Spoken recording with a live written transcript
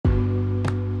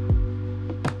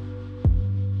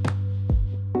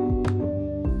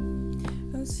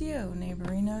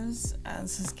guys.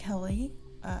 This is Kelly.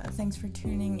 Thanks for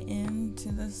tuning in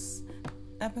to this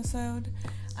episode.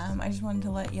 I just wanted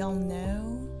to let y'all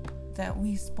know that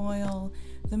we spoil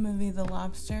the movie The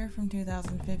Lobster from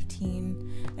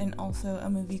 2015 and also a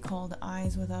movie called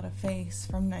Eyes Without a Face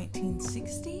from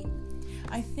 1960.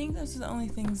 I think those are the only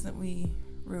things that we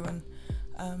ruin.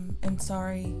 And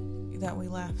sorry that we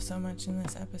laugh so much in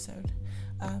this episode.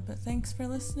 But thanks for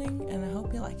listening, and I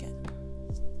hope you like it.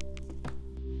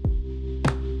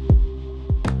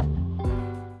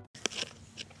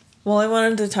 Well, I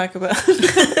wanted to talk about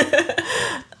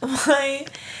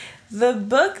the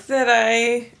book that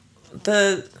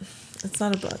it's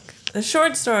not a book. The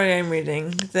short story I'm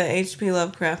reading, the H.P.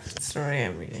 Lovecraft story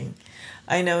I'm reading.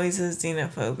 I know he's a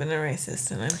xenophobe and a racist,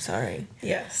 and I'm sorry.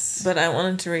 Yes. But I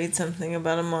wanted to read something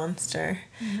about a monster.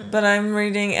 Mm-hmm. But I'm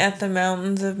reading At the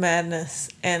Mountains of Madness,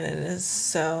 and it is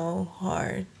so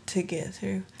hard to get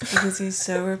through because he's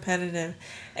so repetitive.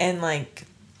 And,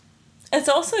 it's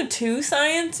also too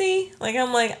sciencey.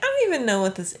 I'm I don't even know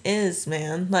what this is,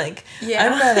 man. Yeah.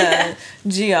 I'm not a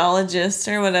geologist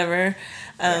or whatever.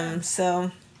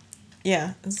 So,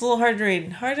 yeah, it's a little hard to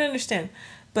read, hard to understand,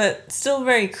 but still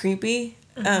very creepy.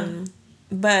 Mm-hmm.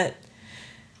 But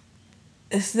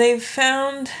they've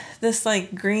found this,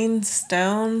 green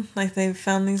stone. They've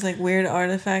found these, weird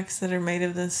artifacts that are made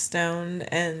of this stone,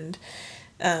 and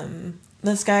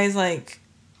this guy's,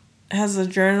 has a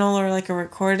journal or a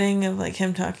recording of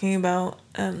him talking about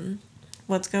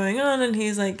what's going on, and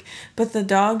he's but the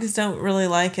dogs don't really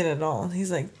like it at all.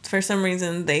 He's for some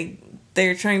reason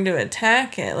they're trying to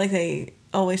attack it, they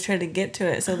always try to get to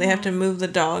it, so they have to move the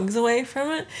dogs away from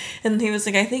it. And he was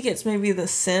I think it's maybe the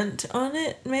scent on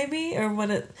it, maybe, or what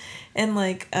it, and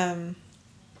I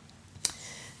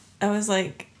was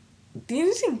you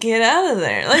need to get out of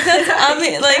there. That's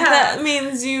obvious. Yeah. That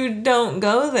means you don't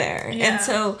go there. Yeah. And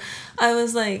so I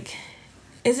was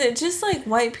is it just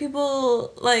white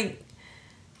people,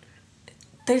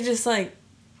 they're just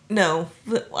no,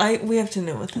 we have to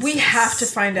know what this is. We have to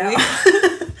find out.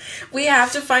 We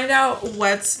have to find out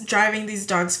what's driving these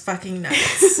dogs fucking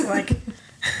nuts. But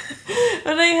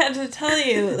I had to tell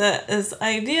you that this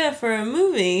idea for a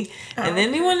movie, and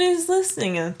anyone who's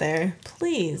listening out there,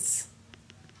 please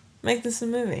make this a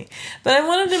movie. But I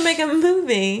wanted to make a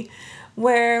movie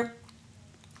where,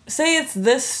 say it's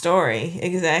this story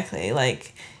exactly,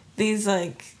 these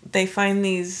they find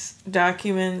these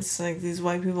documents, these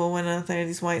white people went out there,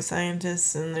 these white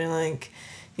scientists, and they're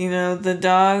the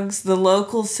dogs, the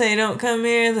locals say don't come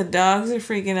here, the dogs are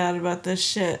freaking out about this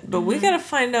shit, but we gotta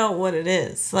find out what it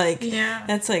is. Yeah.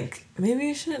 That's maybe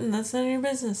you shouldn't, that's none of your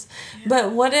business. Yeah.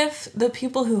 But what if the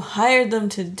people who hired them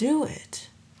to do it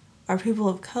are people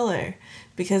of color?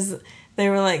 Because they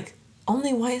were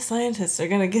only white scientists are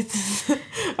gonna get this,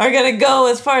 are gonna go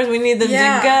as far as we need them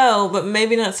to go, but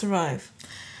maybe not survive.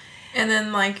 And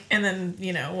then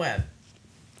you know what?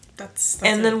 That's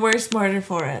and then we're smarter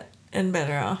for it and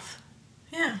better off.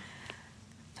 Yeah.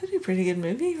 That'd be a pretty good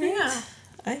movie, right? Yeah.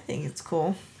 I think it's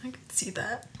cool. I could see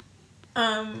that.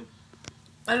 I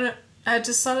don't know. I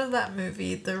just thought of that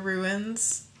movie, The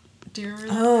Ruins. Do you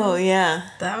remember that? Oh, yeah.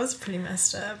 That was pretty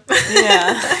messed up.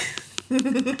 Yeah.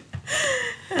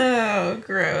 Oh,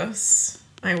 gross.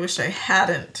 I wish I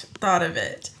hadn't thought of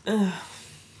it. Ugh.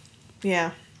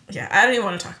 Yeah. Yeah, I don't even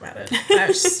want to talk about it.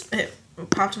 It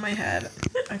popped in my head.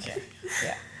 Okay.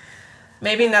 Yeah.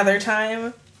 Maybe another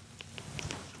time.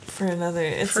 It's for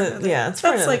another time. Yeah.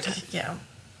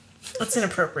 That's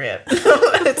inappropriate.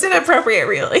 It's inappropriate,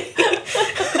 really.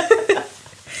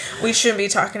 We shouldn't be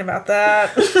talking about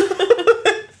that.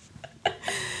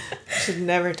 Should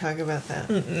never talk about that.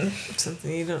 Mm-mm.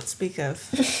 Something you don't speak of.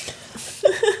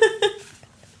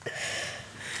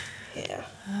 Yeah.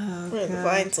 Oh, the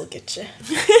vines will get you.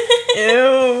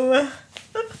 Ew.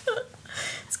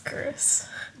 It's gross.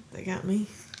 They got me.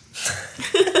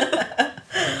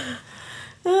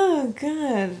 Oh,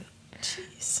 God.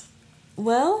 Jeez.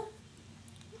 Well,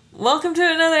 welcome to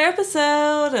another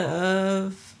episode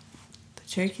of the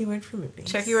Cherokee Word for Movies.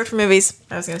 Cherokee Word for Movies.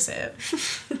 I was going to say it.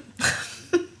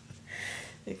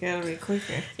 You gotta be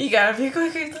quicker. You gotta be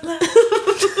quicker than that.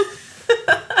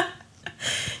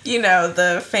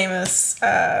 The famous,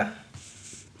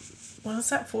 what was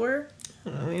that for?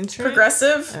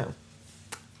 Progressive? Oh.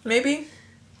 Maybe?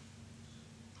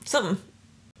 Something.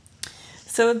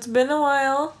 So it's been a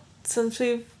while since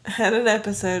we've had an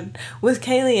episode with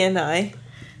Kaylee and I.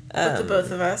 With the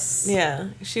both of us. Yeah.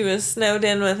 She was snowed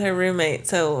in with her roommate,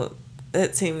 so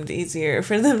it seemed easier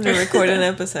for them to record an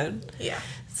episode. Yeah.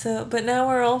 So, but now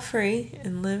we're all free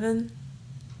and living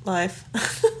life.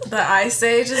 The ice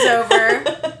age is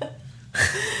over.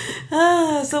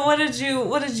 So what did you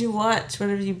watch? What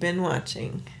have you been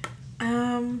watching?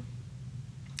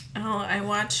 I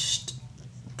watched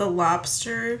The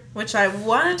Lobster, which I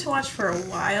wanted to watch for a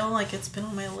while. Like, it's been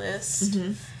on my list.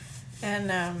 Mm-hmm.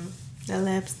 And, The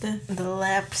Lobster. The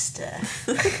Lobster.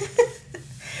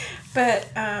 But,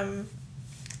 and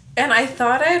I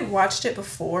thought I had watched it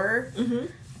before,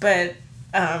 but,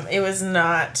 it was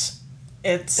not,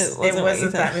 it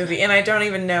wasn't that movie. And I don't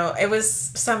even know, it was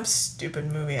some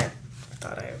stupid movie.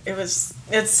 It's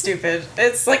stupid.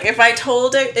 It's like, if I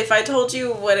told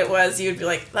you what it was, you'd be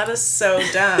like, that is so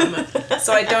dumb.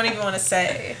 So I don't even want to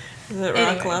say. Is it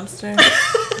Rock Lobster? I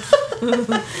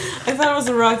thought it was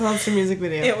a Rock Lobster music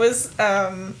video. It was,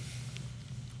 a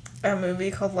movie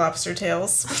called Lobster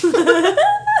Tales.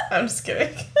 I'm just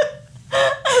kidding.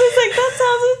 I was like, that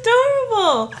sounds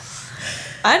adorable.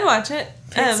 I'd watch it.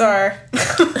 Pixar.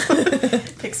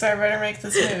 Pixar better make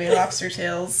this movie, Lobster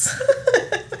Tales.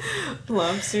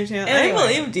 Lobster Tales. Anyway. I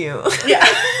believed you. Yeah.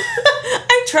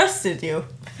 I trusted you.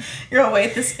 You're all,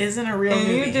 wait, this isn't a real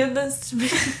movie. You did this to me.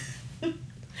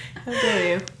 How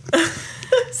dare you?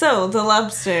 So, The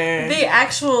Lobster. The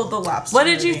Lobster What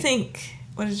did movie. you think?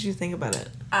 What did you think about it?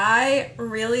 I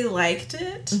really liked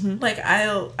it. Mm-hmm. Like,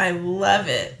 I love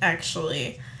it,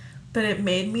 actually. But it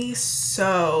made me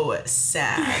so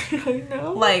sad. I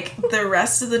know. Like, the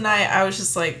rest of the night, I was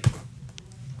just like,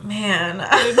 man,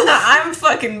 I'm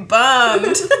fucking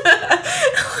bummed.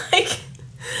 Like,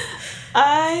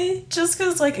 just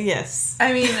because, like, yes.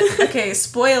 I mean, okay,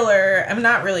 spoiler, I'm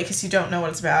not really, because you don't know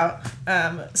what it's about.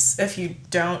 If you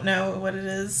don't know what it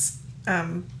is,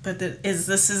 but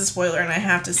this is a spoiler, and I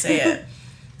have to say it.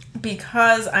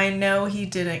 Because I know he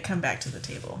didn't come back to the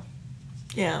table.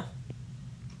 Yeah.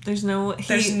 There's no way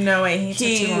he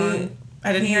took too long.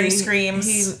 I didn't hear any screams.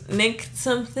 He nicked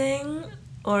something,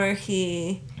 or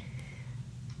he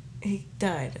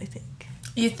died, I think.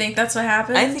 You think that's what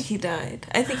happened? I think he died.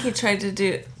 I think he tried to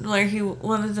do, like, he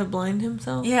wanted to blind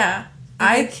himself. Yeah.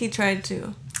 I think he tried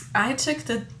to. I took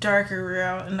the darker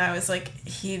route, and I was like,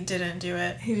 he didn't do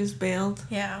it. He just bailed.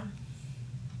 Yeah.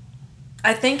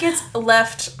 I think it's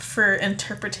left for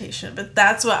interpretation, but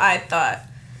that's what I thought.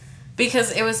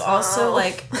 Because it was also,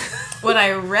 like, when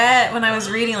I was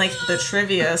reading, like, the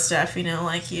trivia stuff, you know,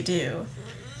 like you do,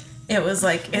 it was,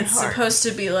 like, it's supposed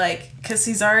to be, like, because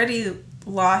he's already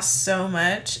lost so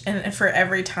much, and for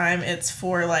every time it's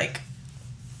for, like,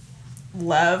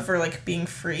 love or, like, being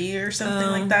free or something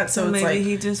like that, so it's, like,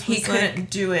 he couldn't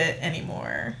do it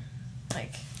anymore.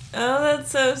 Like... Oh,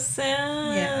 that's so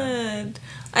sad. Yeah.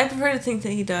 I prefer to think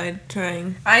that he died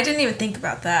trying. I didn't even think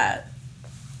about that.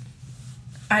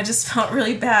 I just felt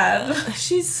really bad.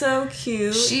 She's so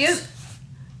cute. She's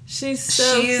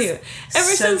so cute.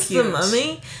 Ever since The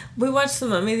Mummy, we watched The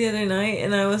Mummy the other night,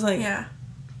 and I was like, yeah,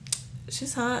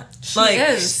 she's hot. She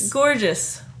is. She's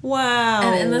gorgeous. Wow.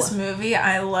 And in this movie,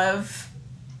 I love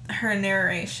her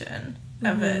narration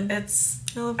of it.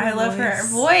 I love her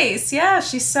voice. Yeah,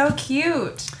 she's so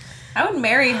cute. I would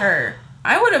marry her.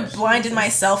 I would have blinded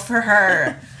myself for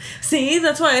her. See,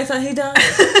 that's why I thought he died.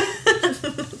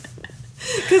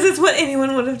 Because it's what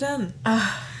anyone would have done.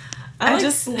 I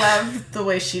just love the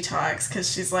way she talks, because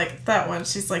she's like, that one,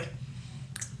 she's like,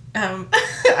 I'm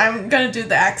gonna do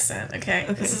the accent, okay?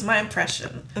 This is my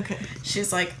impression. Okay.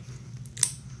 She's like,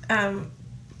 I'm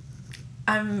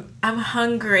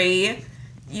hungry.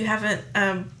 You haven't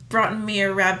brought me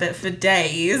a rabbit for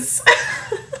days.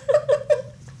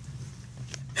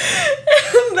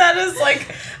 That is,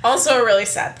 like, also a really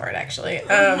sad part, actually.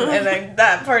 And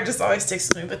that part just always sticks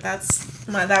with me. But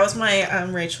that was my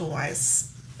Rachel Weisz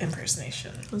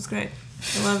impersonation. It was great.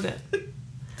 I loved it.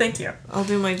 Thank you. I'll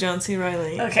do my John C.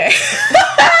 Reilly. Okay.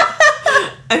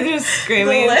 I'm just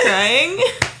screaming and crying.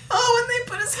 Oh, when they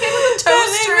put his hand in the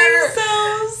toaster. That made me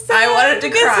so sad. I wanted to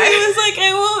cry. He was like,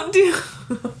 I won't do...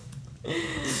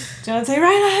 John C.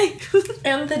 Reilly.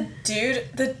 And the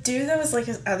dude that was like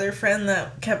his other friend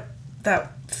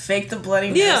that faked the bloody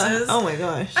noses. Oh my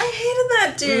gosh. I hated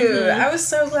that dude. I was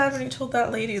so glad when he told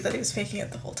that lady that he was faking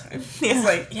it the whole time. I was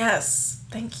like, yes,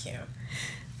 thank you.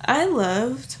 I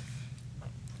loved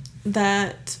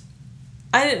that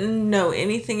I didn't know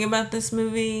anything about this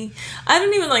movie. I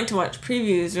don't even like to watch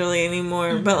previews really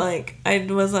anymore, but like I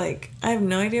was like, I have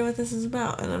no idea what this is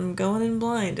about, and I'm going in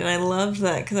blind, and I loved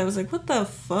that because I was like, what the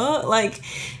fuck? Like,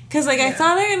 because like I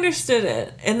thought I understood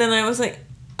it, and then I was like,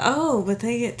 oh, but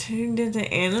they get turned into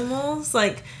animals,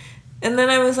 like. And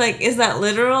then I was like, is that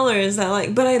literal or is that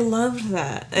like... But I loved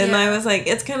that. And I was like,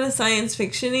 it's kind of science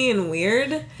fiction-y and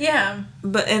weird. Yeah.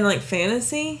 And like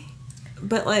fantasy.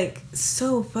 but like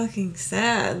so fucking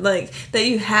sad, like that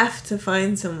you have to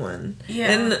find someone,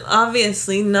 and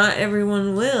obviously not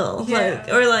everyone will, like,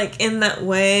 or like in that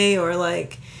way, or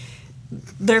like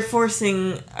aren't they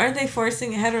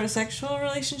forcing heterosexual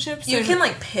relationships? You can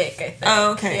like pick, I think.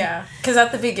 Oh, okay. Yeah, because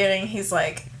at the beginning he's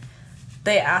like,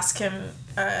 they ask him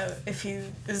if he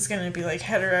is going to be like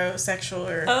heterosexual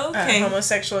or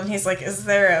homosexual, and he's like, is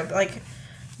there a like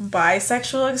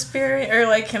bisexual experience, or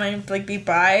like can I like be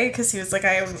bi, because he was like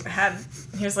I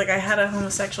had a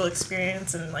homosexual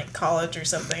experience in like college or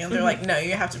something, and they're like, no,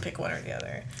 you have to pick one or the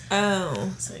other.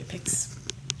 So he picks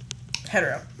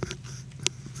hetero.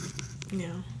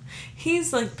 Yeah,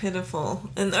 he's like pitiful,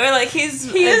 and or like he's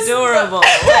adorable,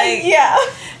 like yeah,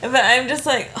 but I'm just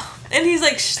like, and he's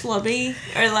like schlubby,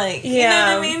 or like, you know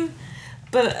what I mean,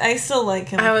 but I still like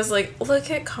him. I was like,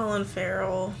 look at Colin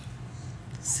Farrell.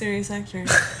 Serious actor.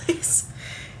 He's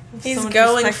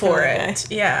going for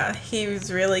it. Yeah, he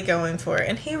was really going for it.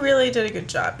 And he really did a good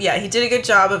job. Yeah, he did a good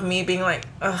job of me being like,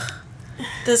 ugh,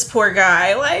 this poor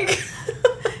guy. Like,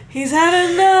 he's had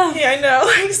enough. Yeah, I know.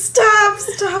 Like, stop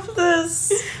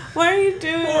this. Why are you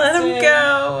doing this? Let him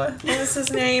go. What was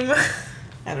his name?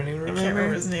 I don't even remember. I can't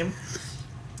remember his name.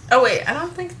 Oh, wait, I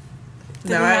don't think... Did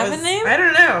he have a name? I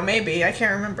don't know. Maybe. I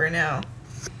can't remember now.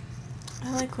 I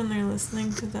like when they're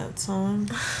listening to that song.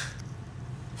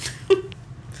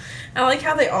 I like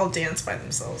how they all dance by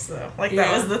themselves, though. Like,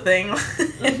 that was the thing.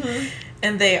 Mm-hmm.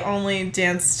 And they only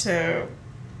dance to,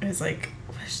 it was like,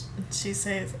 what did she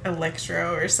say?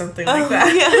 Electro or something like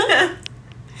that. Yeah.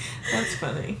 That's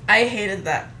funny. I hated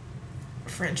that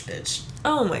French bitch.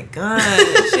 Oh my gosh.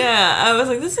 Yeah. I was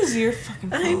like, this is your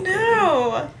fucking fault. I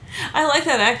know. I like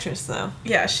that actress, though.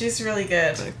 Yeah, she's really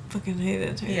good. But I fucking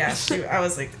hated her. Yeah, I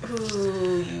was like,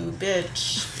 ooh, you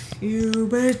bitch. You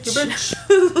bitch.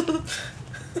 You bitch.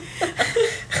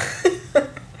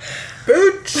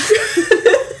 Bitch.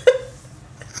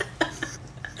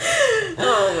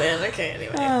 Oh, man. Okay,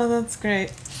 anyway. Oh, that's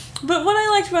great. But what I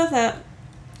liked about that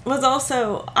was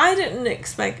also, I didn't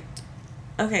expect...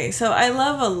 Okay, so I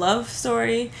love a love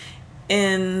story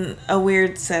in a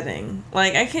weird setting.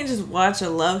 Like, I can't just watch a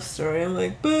love story. I'm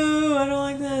like, boo, I don't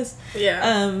like this.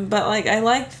 Yeah. But, like, I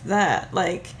liked that.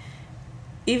 Like,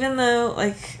 even though,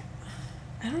 like,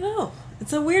 I don't know.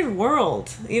 It's a weird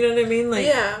world. You know what I mean?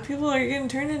 Like, people are getting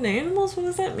turned into animals? What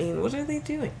does that mean? What are they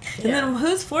doing? And then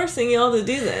who's forcing y'all to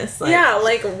do this? Like, yeah,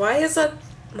 like, why is that,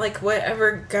 like,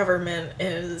 whatever government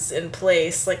is in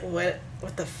place, like, what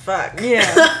the fuck? Yeah.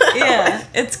 Yeah.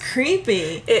 It's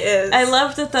creepy. It is. I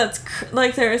love that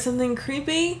like, there was something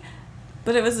creepy,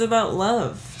 but it was about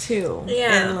love, too.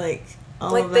 Yeah. And, like,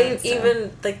 all like, of they that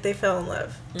even, like, they fell in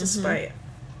love, despite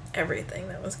everything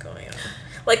that was going on.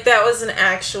 Like, that was an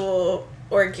actual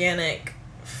organic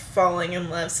falling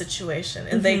in love situation,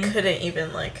 and they couldn't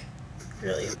even, like,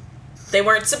 really, they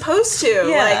weren't supposed to.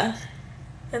 Yeah. Like,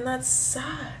 and that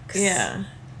sucks. Yeah.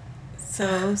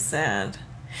 So sad.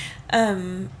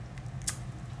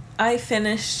 I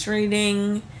finished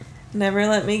reading Never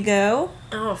Let Me Go.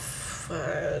 Oh,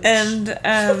 fudge.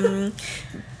 And,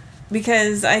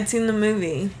 because I'd seen the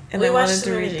movie and I wanted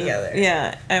to read it together.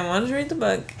 Yeah, I wanted to read the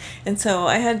book, and so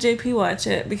I had JP watch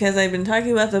it because I'd been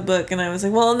talking about the book, and I was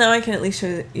like, well, now I can at least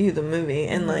show you the movie,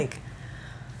 and like,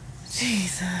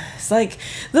 Jesus, like,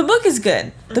 the book is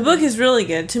good. The book is really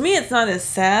good. To me, it's not as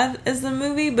sad as the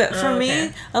movie, but for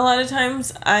me, a lot of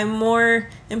times I'm more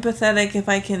empathetic if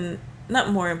I can. Not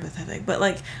more empathetic, but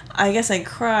like, I guess I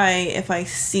cry if I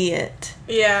see it.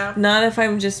 Yeah. Not if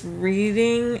I'm just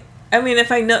reading. I mean,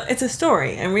 if I know it's a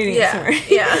story, I'm reading a story.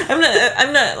 Yeah.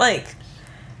 I'm not like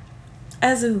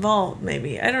as involved.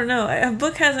 Maybe, I don't know. A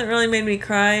book hasn't really made me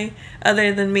cry,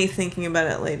 other than me thinking about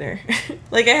it later.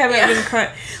 Like, I haven't been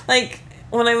crying. Like,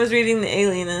 when I was reading The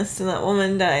Alienist and that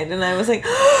woman died, and I was like,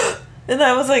 and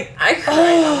I was like, I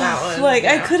cried on that one. Like,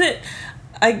 I couldn't.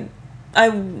 I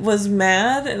was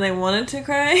mad and I wanted to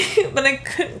cry, but I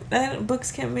couldn't. Books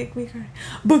can't make me cry.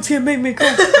 Books can't make me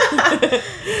cry.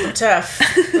 I'm tough.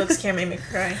 Books can't make me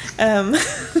cry. That's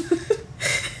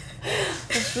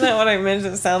not what I meant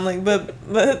to sound like, but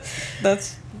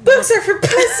that's... Books are for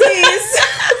pussies!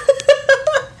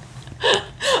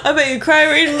 I bet you cry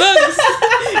reading books,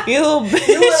 you little bitch.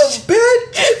 You little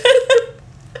bitch!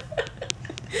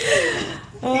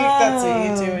 That's what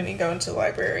you do when you go into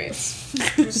libraries.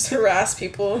 You just harass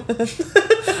people.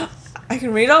 I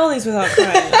can read all these without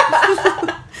crying.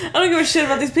 I don't give a shit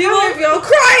about these people. How many of y'all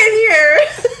crying here?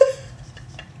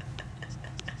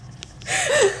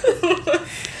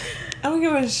 I don't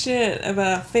give a shit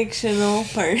about a fictional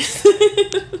person.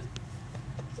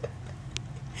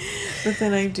 But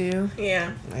then I do.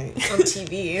 Yeah. Right. On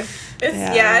TV.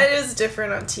 It is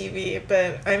different on TV,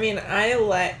 but I mean, I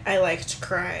like to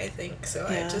cry, I think, so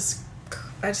I just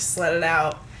let it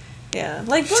out. Yeah,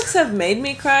 like books have made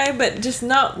me cry, but just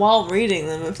not while reading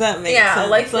them, if that makes sense. Yeah,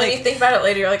 like when you think about it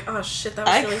later, you're like, oh shit, that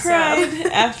was really sad. I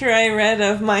cried after I read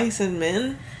Of Mice and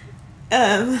Men.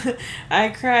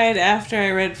 I cried after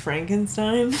I read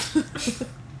Frankenstein.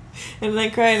 And I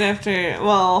cried after,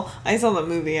 well, I saw the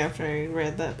movie after I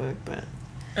read that book, but...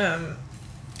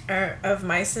 Of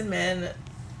Mice and Men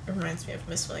reminds me of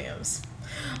Miss Williams.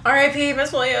 R.I.P.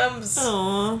 Miss Williams!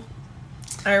 Aww.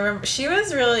 I remember, she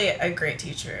was really a great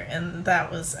teacher, and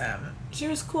that was, She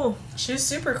was cool. She was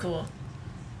super cool.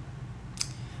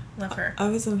 Love her. I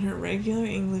was in her regular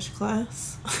English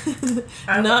class.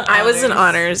 I was in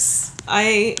honors.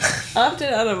 I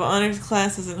opted out of honors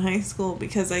classes in high school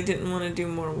because I didn't want to do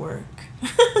more work.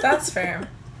 That's fair.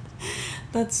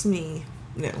 That's me.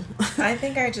 No. I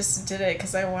think I just did it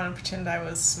because I wanted to pretend I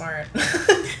was smart.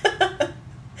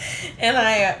 And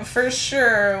I, for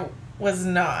sure, was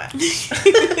not.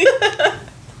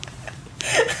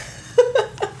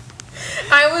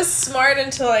 I was smart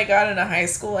until I got into high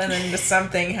school and then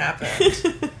something happened.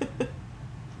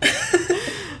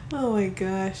 Oh my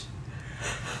gosh.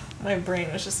 My brain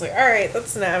was just like, alright,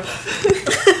 that's enough.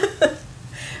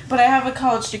 But I have a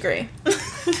college degree.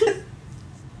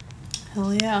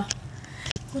 Hell yeah.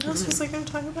 What else was I going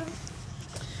to talk about?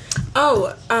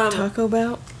 Oh, Taco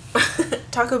Bell?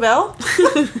 Taco Bell?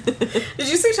 Did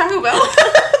you say Taco Bell?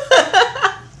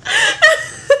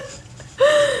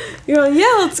 You're like,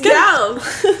 yeah, let's go. Yeah.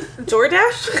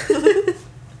 DoorDash?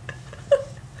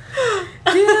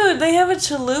 Dude, they have a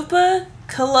chalupa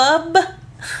club.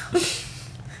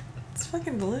 It's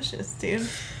fucking delicious, dude.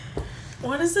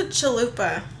 What is a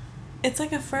chalupa? It's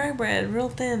like a fry bread, real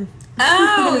thin.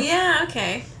 Oh, yeah,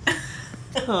 okay.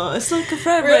 Oh, it's like a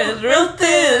fry bread, real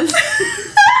thin.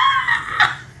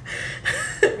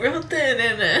 Real thin,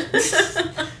 isn't it?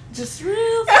 Just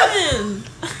real thin.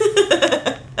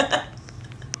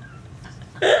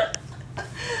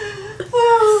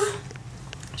 Oh,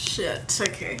 shit,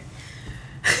 okay.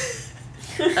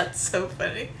 That's so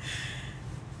funny.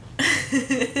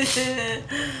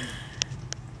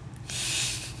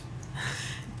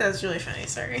 That's really funny,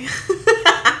 sorry.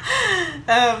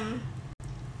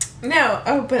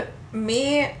 But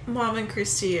me, Mom, and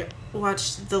Christy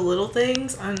watched The Little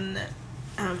Things on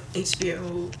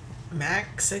HBO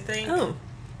Max, I think. Oh.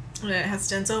 And it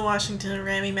has Denzel Washington,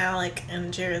 Rami Malek,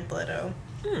 and Jared Leto.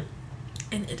 Hmm.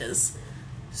 And it is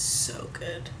so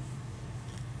good.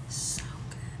 So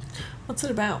good. What's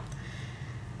it about?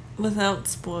 Without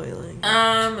spoiling.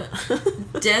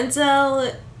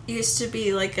 Denzel used to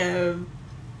be like a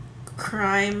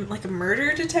crime, like a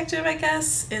murder detective, I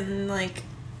guess, in like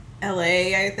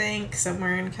LA, I think,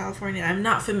 somewhere in California. I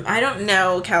don't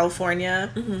know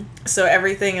California, so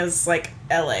everything is like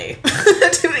LA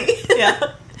to me.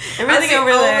 Yeah. Everything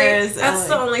over there is LA. That's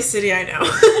the only city I know.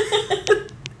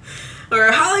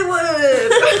 Or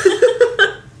Hollywood.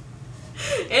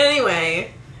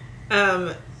 Anyway,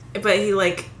 but he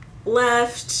like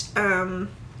left,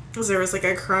 because there was like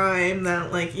a crime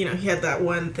that, like, you know, he had that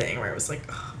one thing where it was like,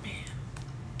 oh man,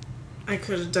 I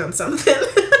could have done something.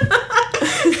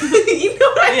 You know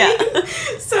what I mean?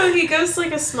 So he goes to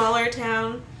like a smaller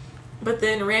town, but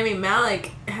then Rami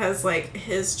Malek has like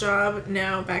his job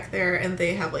now back there, and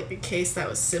they have like a case that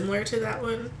was similar to that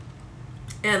one,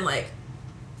 and like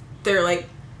they're like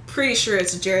pretty sure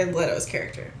it's Jared Leto's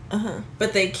character,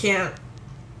 but they can't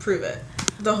prove it.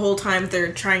 The whole time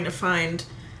they're trying to find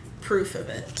proof of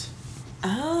it.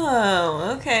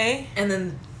 Oh, okay. And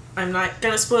then, I'm not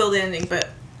gonna spoil the ending, but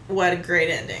what a great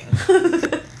ending.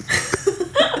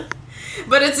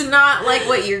 But it's not like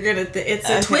what you're gonna think. It's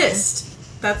a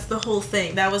twist. That's the whole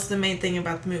thing. That was the main thing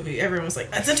about the movie. Everyone was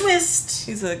like, that's a twist.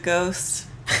 She's a ghost.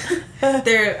 Well,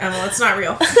 it's not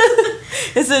real.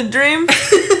 It's a dream.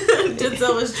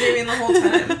 Denzel was dreaming the whole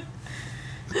time.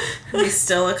 He's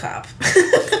still a cop.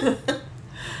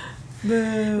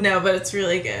 No, but it's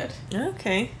really good.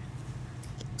 Okay.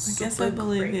 I guess I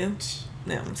believe you.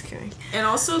 No, I'm just kidding. And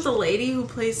also the lady who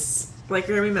plays, like,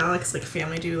 Rami Malek's, like,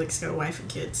 family dude, like, he's got a wife and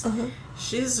kids.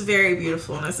 She's very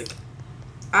beautiful, and I was like,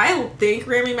 I think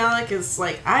Rami Malek is,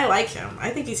 like, I like him.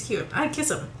 I think he's cute. I'd kiss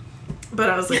him.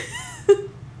 But I was like,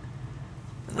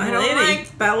 I don't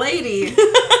like that lady.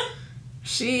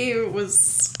 She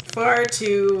was far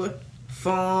too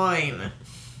fine.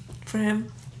 For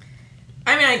him?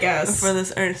 I mean, I guess. For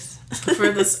this earth.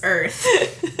 For this earth.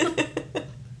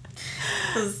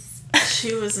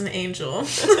 She was an angel.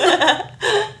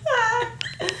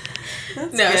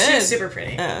 No, she was super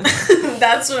pretty.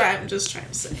 That's what I'm just trying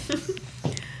to say.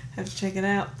 Have to check it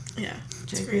out. Yeah.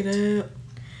 Check it out.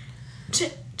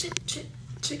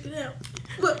 Check it out.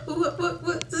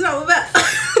 What's it all about?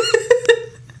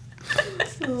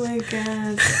 Oh my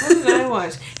god. What did I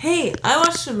watch? Hey, I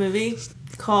watched a movie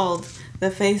called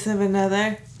The Face of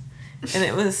Another. And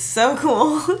it was so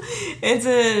cool. It's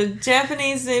a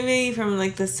Japanese movie from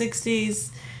like the 60s.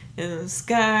 And this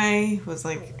guy was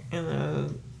like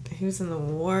he was in the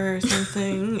war or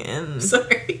something. And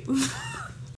Sorry.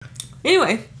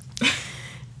 Anyway,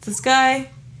 this guy,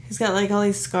 he's got like all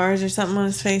these scars or something on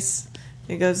his face.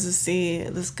 He goes to see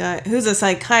this guy who's a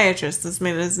psychiatrist. This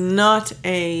man is not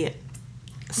a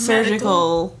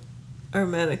surgical or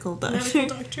medical doctor.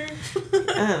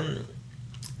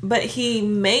 But he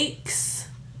makes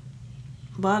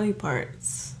body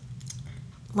parts.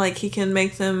 Like he can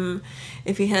make them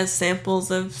if he has samples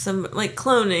of some, like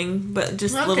cloning, but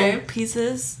just little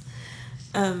pieces.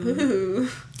 Ooh.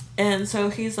 And so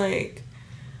he's like,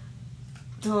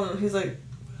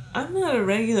 I'm not a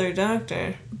regular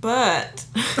doctor, but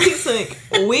he's like,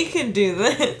 we can do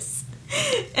this.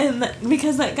 And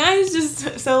because that guy is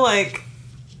just so like,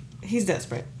 he's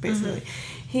desperate, basically.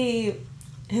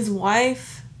 His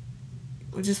wife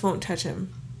just won't touch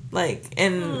him. Like,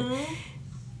 and,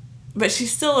 but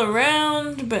she's still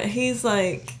around, but he's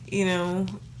like, you know,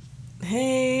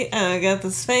 hey, I got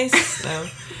this face. No.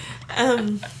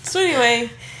 So anyway,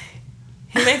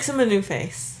 he makes him a new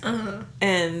face.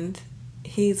 And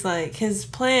he's like, his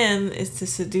plan is to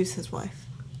seduce his wife.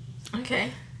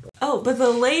 Okay. Oh, but the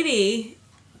lady,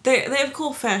 they have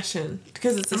cool fashion.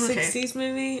 Because it's a 60s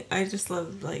movie. I just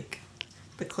love, like,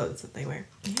 the clothes that they wear.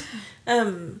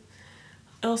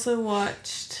 I also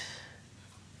watched,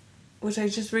 which I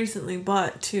just recently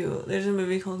bought, too. There's a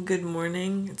movie called Good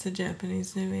Morning. It's a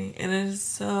Japanese movie. And it is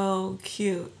so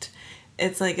cute.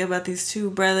 It's, like, about these two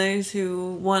brothers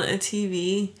who want a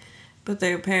TV, but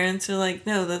their parents are like,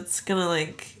 no, that's gonna,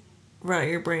 like, rot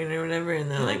your brain or whatever.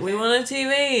 And they're like, we want a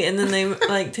TV. And then they,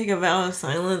 like, take a vow of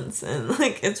silence. And,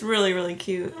 like, it's really, really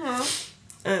cute.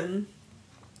 Wait,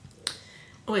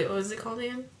 what was it called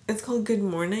again? It's called Good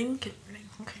Morning. Good Morning.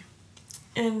 Okay.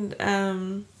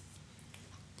 And,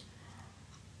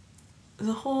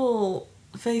 the whole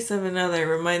Face of Another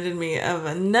reminded me of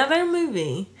another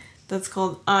movie that's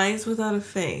called Eyes Without a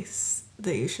Face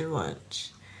that you should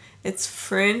watch. It's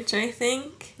French, I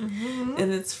think.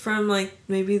 And it's from, like,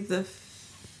 maybe the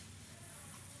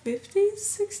 50s,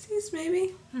 60s,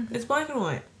 maybe? It's black and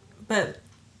white. But,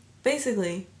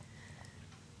 basically,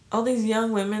 all these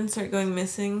young women start going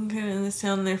missing kind of in this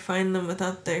town. They find them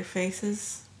without their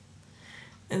faces.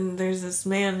 And there's this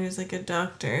man who's, like, a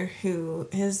doctor who,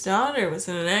 his daughter was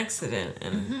in an accident.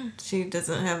 And she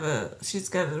doesn't have she's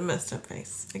got a messed up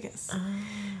face, I guess.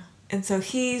 And so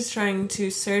he's trying to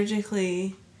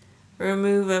surgically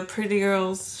remove a pretty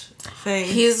girl's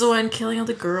face. He's the one killing all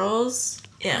the girls?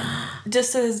 Yeah.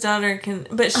 Just so his daughter can...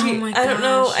 But she... I don't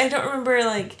know. I don't remember,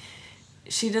 like...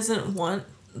 She doesn't want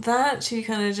that. She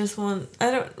kind of just wants...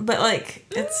 But, like,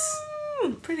 it's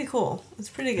pretty cool. It's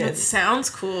pretty good. It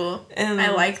sounds cool. And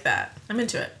I like that. I'm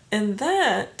into it. And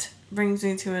that brings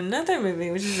me to another movie,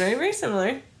 which is very, very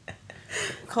similar,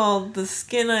 called The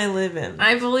Skin I Live In.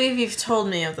 I believe you've told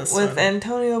me of this with one.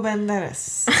 Antonio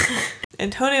Banderas.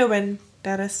 Antonio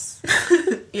Banderas.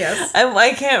 Yes.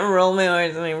 I can't roll my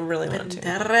R's and I really want to.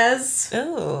 Banderas.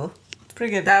 Oh, it's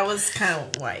pretty good. That was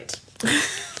kind of white.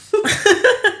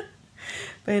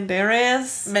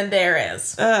 Banderas.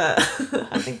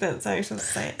 I think that's how you're supposed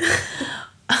to say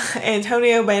it.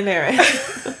 Antonio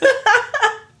Banderas.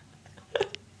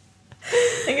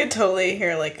 I could totally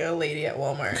hear like a lady at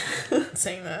Walmart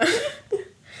saying that.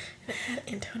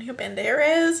 Antonio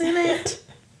Banderas in it.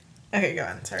 Okay, go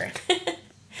on. Sorry.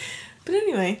 But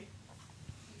anyway,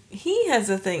 he has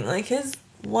a thing. Like, his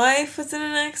wife was in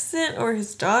an accident, or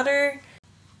his daughter.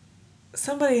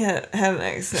 Somebody had an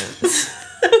accident.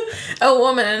 A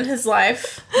woman in his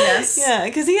life. Yes. Yeah,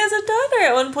 because he has a daughter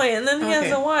at one point, and then he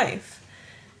has a wife.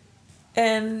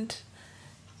 And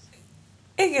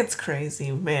it gets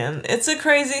crazy, man. It's a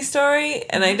crazy story,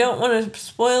 and I don't want to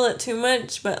spoil it too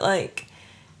much, but, like,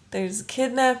 there's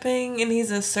kidnapping, and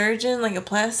he's a surgeon, like a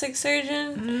plastic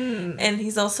surgeon, and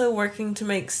he's also working to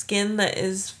make skin that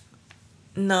is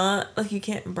not, like, you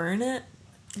can't burn it,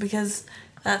 because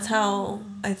that's how,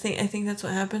 I think that's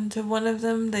what happened to one of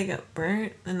them. They got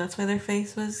burnt, and that's why their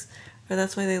face was, or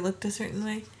that's why they looked a certain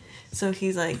way. So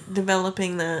he's, like,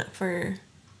 developing that for,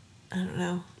 I don't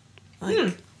know,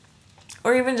 like,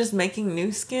 or even just making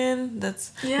new skin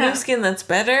that's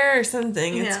better or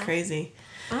something. It's crazy.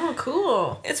 Oh,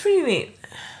 cool. It's pretty neat.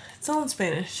 It's all in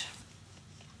Spanish.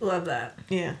 Love that.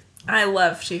 Yeah. I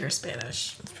love to hear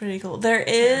Spanish. It's pretty cool. There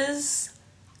is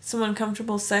some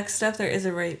uncomfortable sex stuff, there is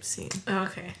a rape scene.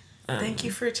 Okay. Thank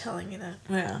you for telling me that.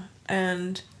 Yeah.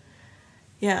 And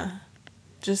yeah.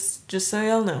 Just so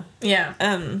y'all know. Yeah.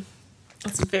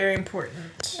 That's very important.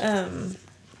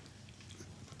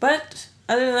 But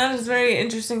other than that, it's a very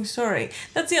interesting story.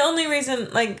 That's the only reason,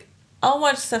 like, I'll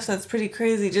watch stuff that's pretty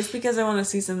crazy just because I want to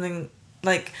see something,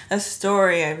 like, a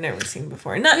story I've never seen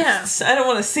before. I don't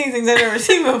want to see things I've never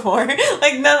seen before.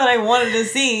 Like, not that I wanted to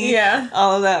see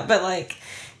all of that, but, like,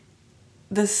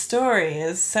 the story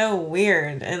is so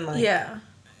weird and, like... Yeah.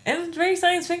 And it's very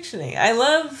science fiction-y. I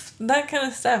love that kind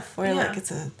of stuff where, like,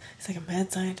 it's like a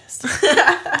mad scientist.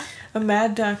 A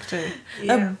mad doctor.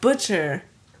 A butcher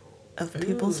of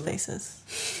people's faces.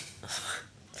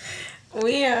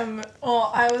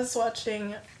 I was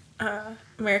watching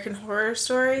American Horror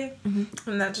Story,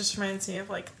 and that just reminds me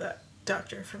of, like, the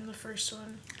doctor from the first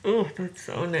one. Oh, that's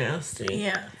so nasty.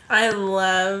 Yeah. I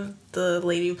love the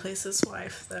lady who plays his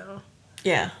wife, though.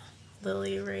 Yeah.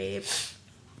 Lily Rabe.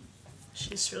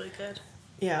 She's really good.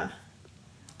 Yeah.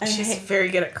 She's very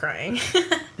good at crying.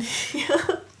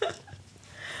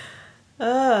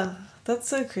 That's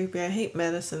so creepy. I hate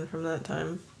medicine from that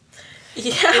time.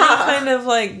 Yeah. Any kind of,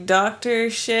 like,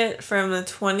 doctor shit from the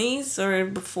 20s or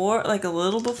before, like, a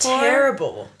little before.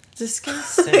 Terrible.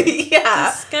 Disgusting.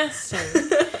 Yeah. Disgusting.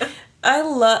 I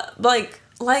love, like,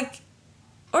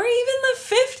 or even the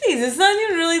 50s. It's not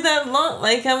even really that long.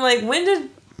 Like, I'm like, when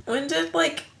did,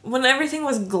 like, when everything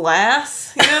was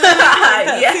glass? You know what I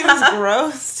mean? Like, that seems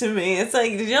gross to me. It's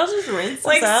like, did y'all just rinse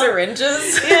like this out?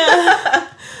 syringes? Yeah.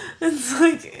 It's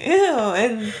like, ew.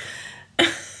 And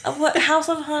what House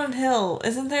on Haunted Hill?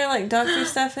 Isn't there, like, doctor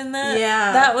stuff in that?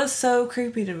 Yeah. That was so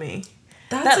creepy to me.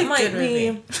 That's a good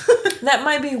movie. That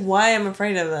might be why I'm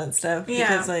afraid of that stuff. Yeah.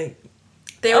 Because, like...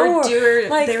 They were doing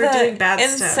bad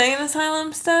stuff. Insane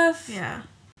asylum stuff. Yeah.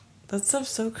 That stuff's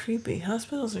so creepy.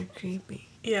 Hospitals are creepy.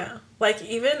 Yeah. Like,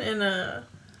 even in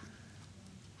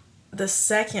the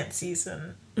second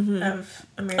season of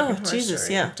American Horror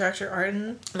Story. Yeah. Dr.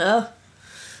 Arden. Oh.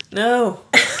 No.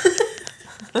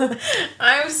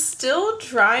 I'm still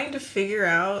trying to figure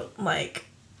out, like,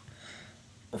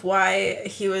 why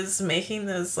he was making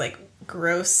those, like,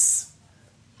 gross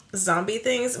zombie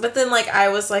things. But then, like, I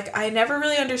was like, I never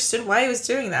really understood why he was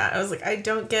doing that. I was like, I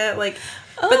don't get, like...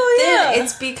 But then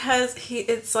it's because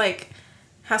it's, like...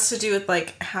 has to do with,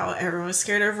 like, how everyone was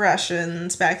scared of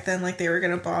Russians back then, like, they were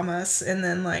gonna bomb us, and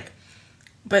then, like,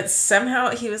 but somehow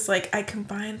he was like, I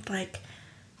combined, like,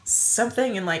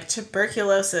 something in, like,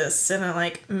 tuberculosis, and it,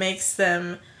 like, makes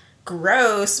them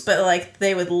gross, but, like,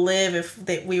 they would live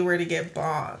if we were to get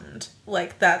bombed,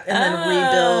 like, that, and then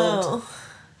rebuild.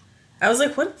 I was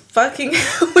like, what fucking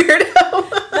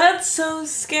weirdo. That's so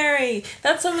scary.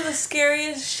 That's some of the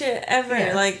scariest shit ever.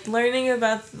 Yeah. Like, learning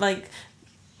about, like,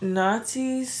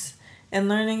 Nazis and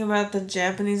learning about the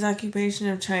Japanese occupation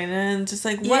of China and just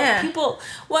like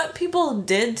what people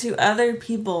did to other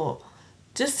people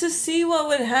just to see what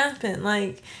would happen.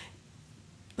 Like,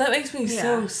 that makes me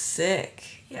so sick.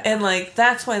 Yeah. And like,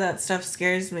 that's why that stuff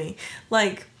scares me.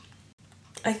 Like,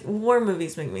 war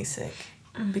movies make me sick.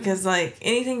 Because like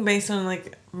anything based on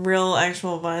like real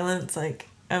actual violence, like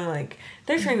I'm like,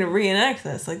 they're trying to reenact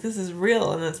this. Like, this is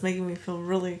real, and it's making me feel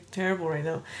really terrible right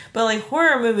now. But, like,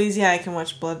 horror movies, I can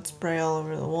watch blood spray all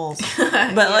over the walls.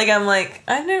 But, like, I'm like,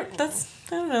 I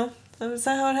don't know. Is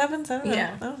that how it happens? I don't know.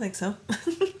 Yeah. I don't think so.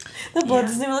 The blood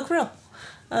doesn't even look real.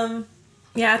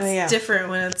 It's different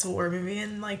when it's a war movie,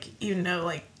 and, like, you know,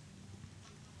 like,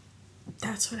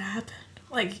 that's what happened.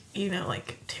 Like, you know,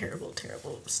 like, terrible,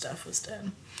 terrible stuff was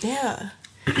done. Yeah.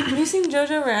 Have you seen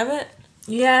Jojo Rabbit?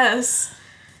 Yes.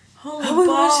 Holy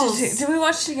balls. Did we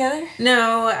watch it together?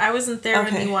 No, I wasn't there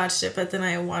when you watched it, but then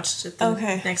I watched it the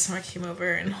next time I came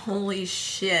over, and holy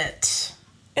shit.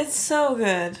 It's so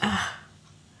good.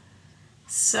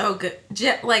 So good.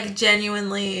 Like,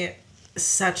 genuinely,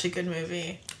 such a good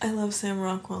movie. I love Sam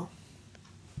Rockwell.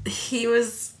 He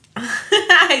was...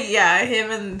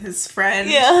 him and his friend.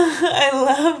 Yeah, I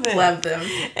love it. Love them.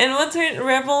 And what's her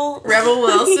Rebel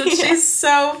Wilson? She's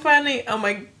so funny. Oh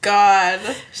my god.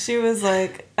 She was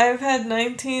like, I've had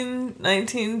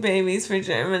 19 babies for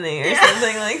Germany or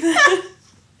something like that.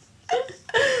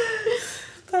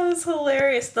 That was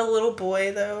hilarious. The little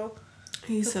boy though.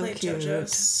 He's so cute. JoJo.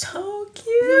 So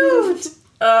cute.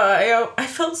 I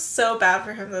felt so bad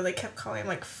for him though. They kept calling him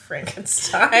like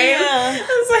Frankenstein. Yeah. I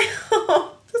was like,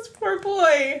 oh, this poor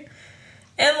boy.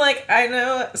 And like, I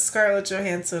know Scarlett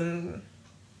Johansson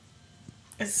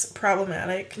is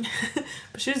problematic.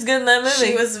 But she was good in that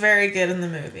movie. She was very good in the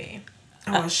movie.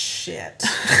 Oh shit.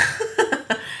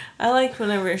 I like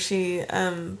whenever she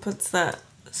puts that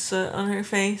soot on her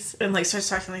face. And, like, starts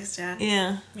talking like his dad.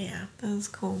 Yeah. Yeah. That was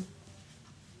cool.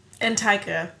 And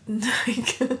Taika.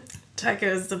 Taika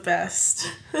is the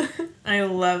best. I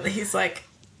love that. He's like,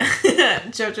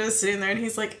 JoJo's sitting there and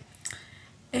he's like,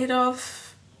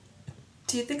 Adolf,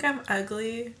 do you think I'm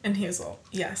ugly? And he was all,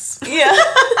 yes. Yeah.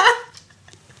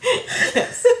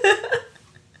 Yes.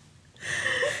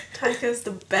 Taika's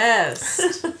the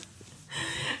best.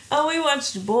 Oh, we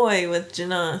watched Boy with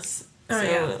Janice. Oh,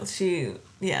 so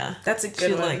yeah. That's a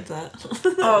good one. She liked that.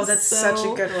 Oh, that's such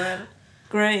a good one.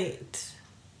 Great.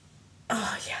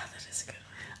 Oh, yeah, that is a good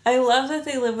one. I love that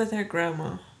they live with their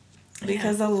grandma.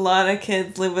 Because a lot of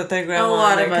kids live with their grandma. A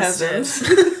lot and of their us cousins.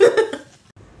 did.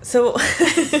 So, I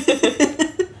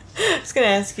was going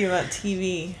to ask you about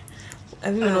TV.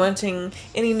 Have you been watching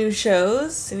any new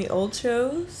shows? Any old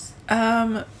shows?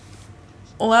 Well,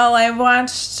 I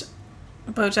watched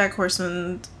BoJack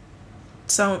Horseman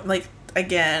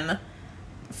again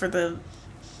for the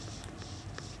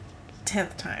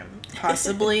 10th time,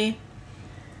 possibly.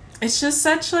 It's just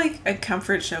such, like, a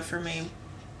comfort show for me,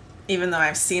 even though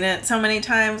I've seen it so many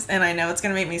times, and I know it's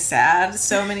going to make me sad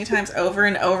so many times over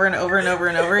and over and over and over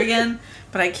and over again,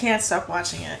 but I can't stop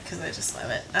watching it because I just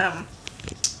love it.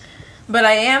 But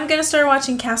I am going to start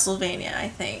watching Castlevania, I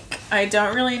think. I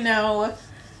don't really know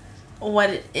what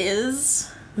it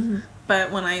is,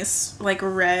 but when I, like,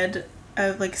 read,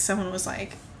 like, someone was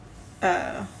like,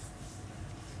 it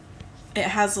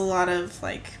has a lot of,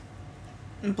 like,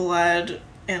 blood,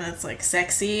 and it's, like,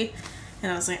 sexy,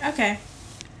 and I was like, okay.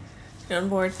 You're on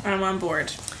board? I'm on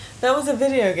board. That was a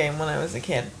video game when I was a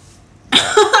kid.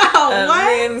 What?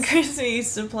 Me and Chrissy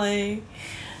used to play,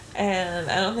 and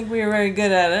I don't think we were very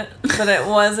good at it, but it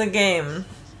was a game.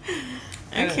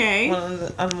 Okay.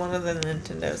 On one of the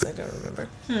Nintendos, I don't remember.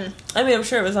 I mean, I'm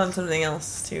sure it was on something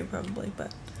else too, probably,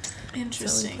 but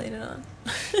interesting. So we played it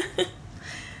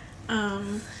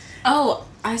on. Oh,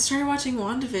 I started watching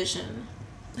WandaVision.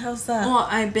 How's that? Well,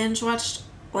 I binge watched,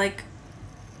 like,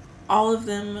 all of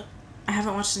them. I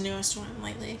haven't watched the newest one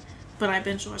lately, but I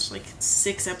binge watched, like,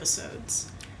 6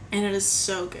 episodes, and it is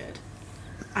so good.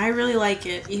 I really like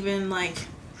it, even, like,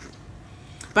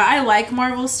 but I like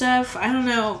Marvel stuff. I don't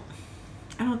know.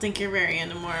 I don't think you're very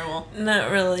into Marvel.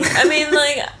 Not really. I mean,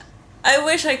 like, I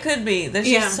wish I could be. There's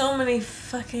just so many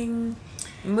fucking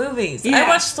movies. Yeah. I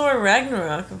watched Thor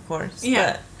Ragnarok, of course.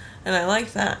 Yeah. And I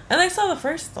liked that. And I saw the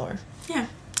first Thor. Yeah.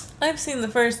 I've seen the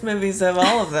first movies of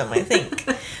all of them, I think.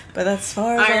 But that's as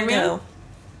far as Iron I Man? go.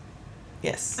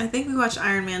 Yes. I think we watched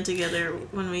Iron Man together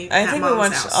when we. I think we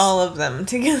watched all of them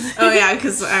together. Oh yeah,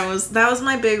 because that was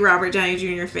my big Robert Downey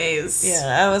Jr. phase.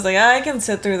 Yeah, I was like, I can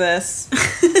sit through this.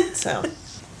 So.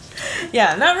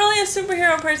 Yeah, not really a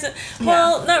superhero person.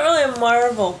 Well, not really a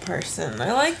Marvel person.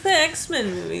 I like the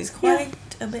X-Men movies quite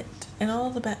a bit. And all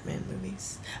the Batman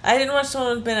movies. I didn't watch the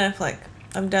one with Ben Affleck.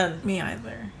 I'm done. Me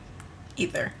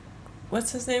either.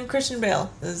 What's his name? Christian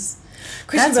Bale. Christian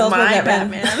That's Bale's my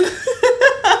Batman.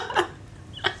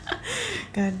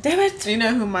 God damn it. Do you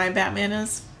know who my Batman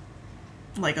is?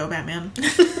 Lego Batman.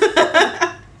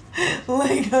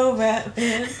 Lego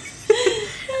Batman.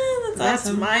 Oh, That's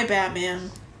awesome. my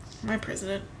Batman. My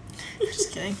president.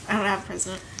 Just kidding. I don't have a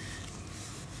president.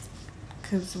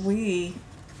 Because we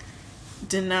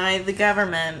deny the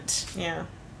government. Yeah.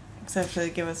 Except for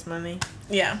they give us money.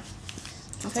 Yeah.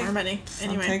 That's our money.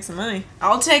 Anyway. I'll take some money.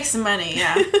 I'll take some money,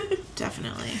 yeah.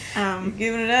 Definitely. You're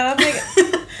giving it out, I'll take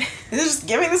it. Is it just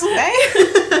giving this away?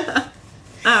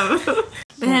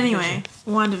 But anyway,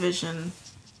 WandaVision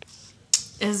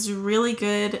is really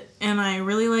good, and I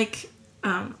really like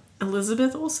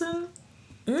Elizabeth Olsen.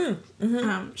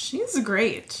 She's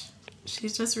great.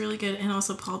 She's just really good, and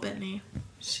also Paul Bettany.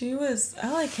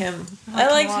 I like him. I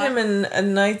liked him in A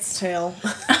Knight's Tale.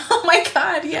 Oh my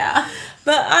god, yeah.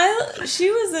 But she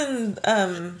was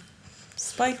in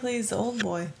Spike Lee's Old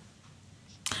Boy.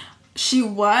 She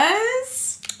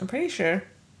was? I'm pretty sure.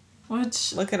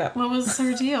 Look it up. What was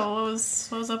her deal? What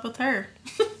was up with her?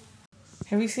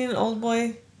 Have you seen Old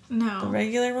Boy? No. The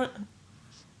regular one?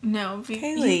 No.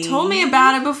 Kaylee. You told me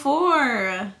about it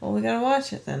before. Well, we gotta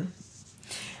watch it then.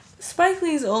 Spike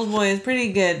Lee's Old Boy is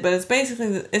pretty good, but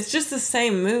it's just the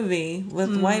same movie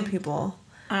with white people.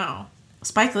 Oh.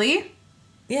 Spike Lee?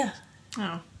 Yeah.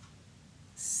 Oh.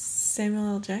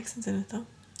 Samuel L. Jackson's in it, though.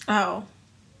 Oh.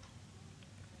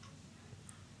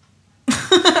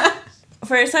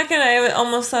 For a second, I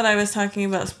almost thought I was talking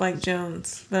about Spike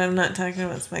Jonze, but I'm not talking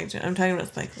about Spike Jonze. I'm talking about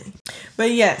Spike Lee.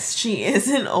 But yes, she is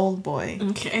an old boy.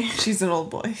 Okay. She's an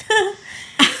old boy.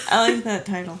 I like that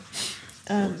title.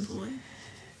 Old boy.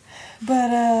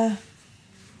 But,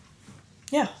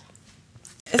 yeah.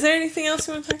 Is there anything else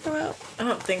you want to talk about? I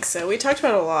don't think so. We talked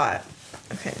about a lot.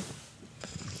 Okay.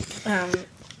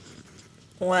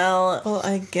 Well,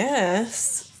 I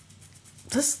guess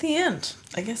this is the end.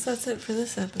 I guess that's it for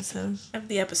this episode. Of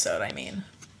the episode, I mean.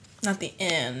 Not the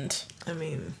end. I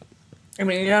mean, you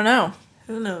don't know.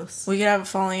 who knows? We could have a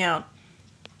falling out.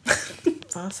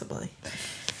 Possibly.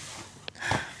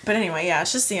 But anyway, yeah,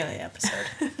 it's just the end of the episode.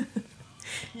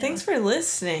 Thanks for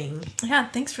listening. Yeah,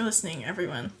 thanks for listening,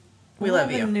 everyone. We We'll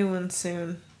love have you. a new one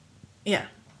soon. Yeah.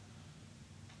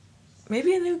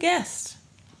 Maybe a new guest.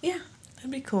 Yeah.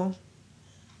 That'd be cool.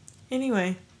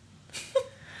 Anyway.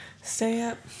 Stay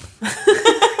up.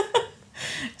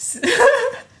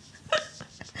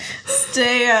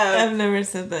 Stay up. I've never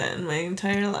said that in my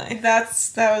entire life. That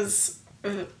was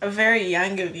a very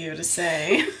young of you to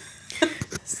say.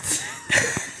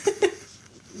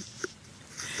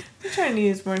 I'm trying to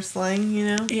use more slang, you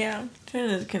know? Yeah.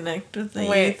 Trying to connect with the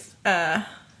Wait, youth. let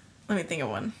me think of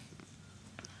one.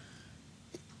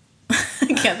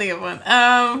 I can't think of one.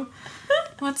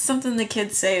 What's something the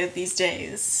kids say these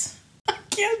days? I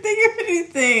can't think of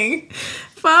anything.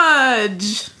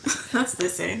 Fudge. That's what they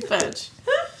say. Fudge.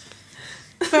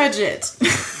 Fudge it.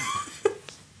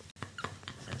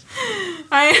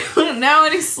 I don't know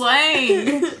any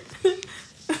slang.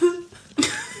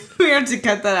 We have to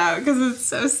cut that out because it's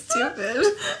so stupid. I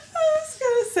was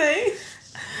gonna say.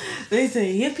 They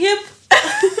say yip yip.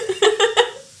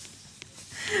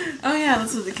 Oh yeah,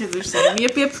 that's what the kids are saying.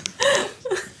 Yip yip.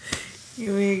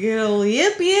 Give me a good old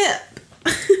yip yip.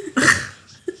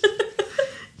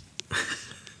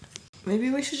 Maybe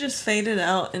we should just fade it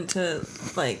out into,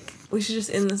 like, we should just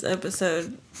end this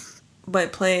episode by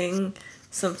playing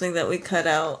something that we cut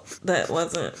out that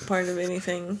wasn't part of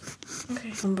anything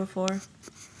from before.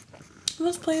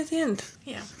 Let's play at the end.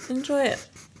 Yeah. Enjoy it.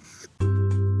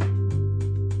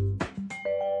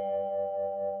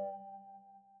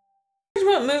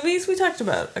 About movies, we talked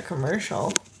about a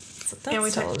commercial. So that's And we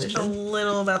television. talked a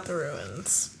little about the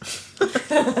ruins.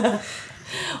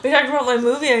 We talked about my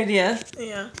movie idea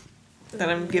Yeah. that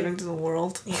I'm giving to the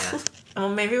world. Yeah. Well,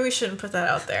 maybe we shouldn't put that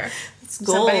out there. It's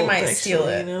gold, Somebody might steal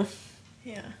it. You know?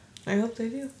 Yeah. I hope they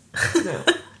do. No.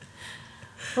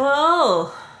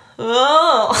 Whoa.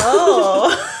 Whoa. Oh.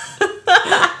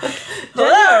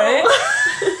 Hello.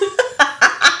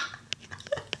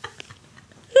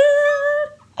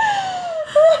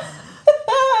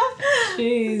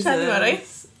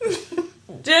 Jesus.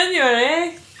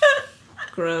 January.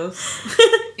 Gross.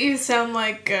 You sound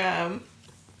like a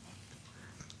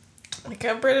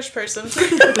British person.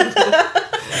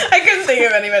 I couldn't think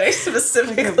of anybody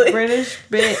specifically. Like a British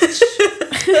bitch.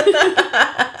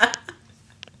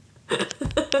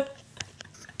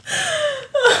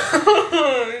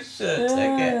 Oh shit.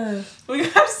 Okay. We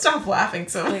gotta stop laughing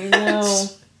so much. I know.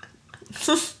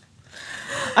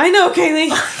 I know, Kaylee.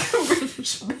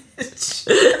 British bitch.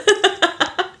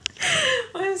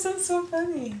 Why is that so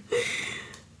funny?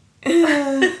 I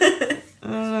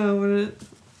don't know what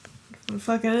the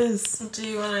fuck it is. Do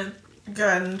you want to go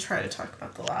ahead and try to talk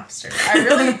about the lobster? I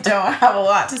really don't have a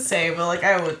lot to say, but like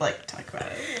I would like to talk about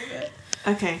it a little bit.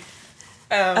 Okay.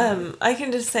 I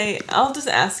can just say, I'll just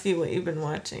ask you what you've been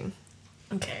watching.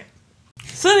 Okay.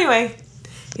 So anyway,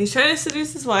 he's trying to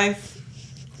seduce his wife,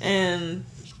 and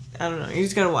I don't know, you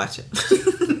just gotta watch it.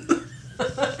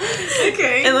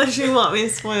 Okay. Unless you want me to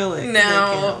spoil it.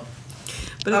 No.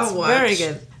 But it's very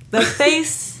good. The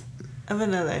Face of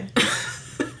Another.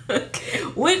 Okay.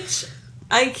 Which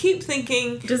I keep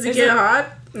thinking... Does he get hot?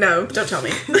 No, don't tell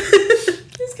me.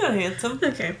 He's kind of handsome.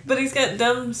 Okay. But he's got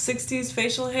dumb 60s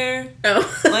facial hair.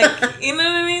 Oh. Like, you know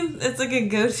what I mean? It's like a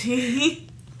goatee.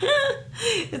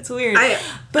 It's weird. I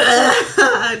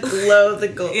loathe the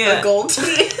gold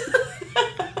teeth.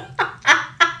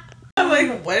 I'm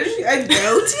like, what is she? A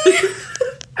goatee?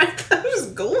 I thought it was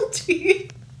gold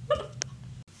teeth.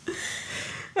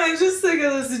 I just think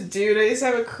of this dude I used to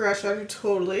have a crush on who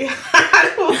totally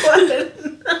had one.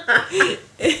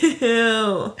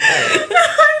 Ew.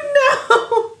 I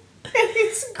know. And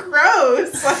it's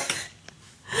gross. Like,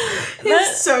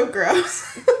 it's so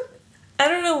gross. I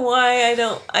don't know why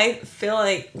I feel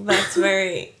like that's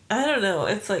very, I don't know,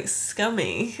 it's like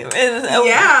scummy. Yeah.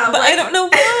 But like, I don't know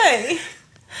why.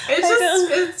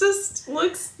 It just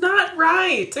looks not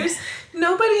right. There's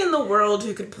nobody in the world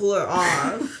who could pull it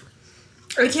off.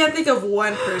 I can't think of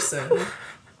one person.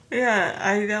 Yeah,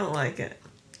 I don't like it.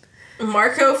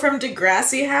 Marco from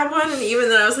Degrassi had one, and even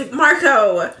then I was like,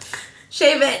 Marco,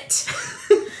 shave it.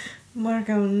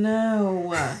 Marco,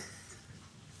 no.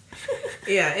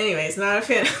 Yeah, anyways, not a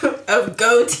fan of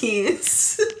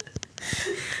goatees.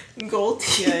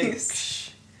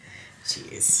 Goatees.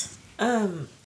 Jeez.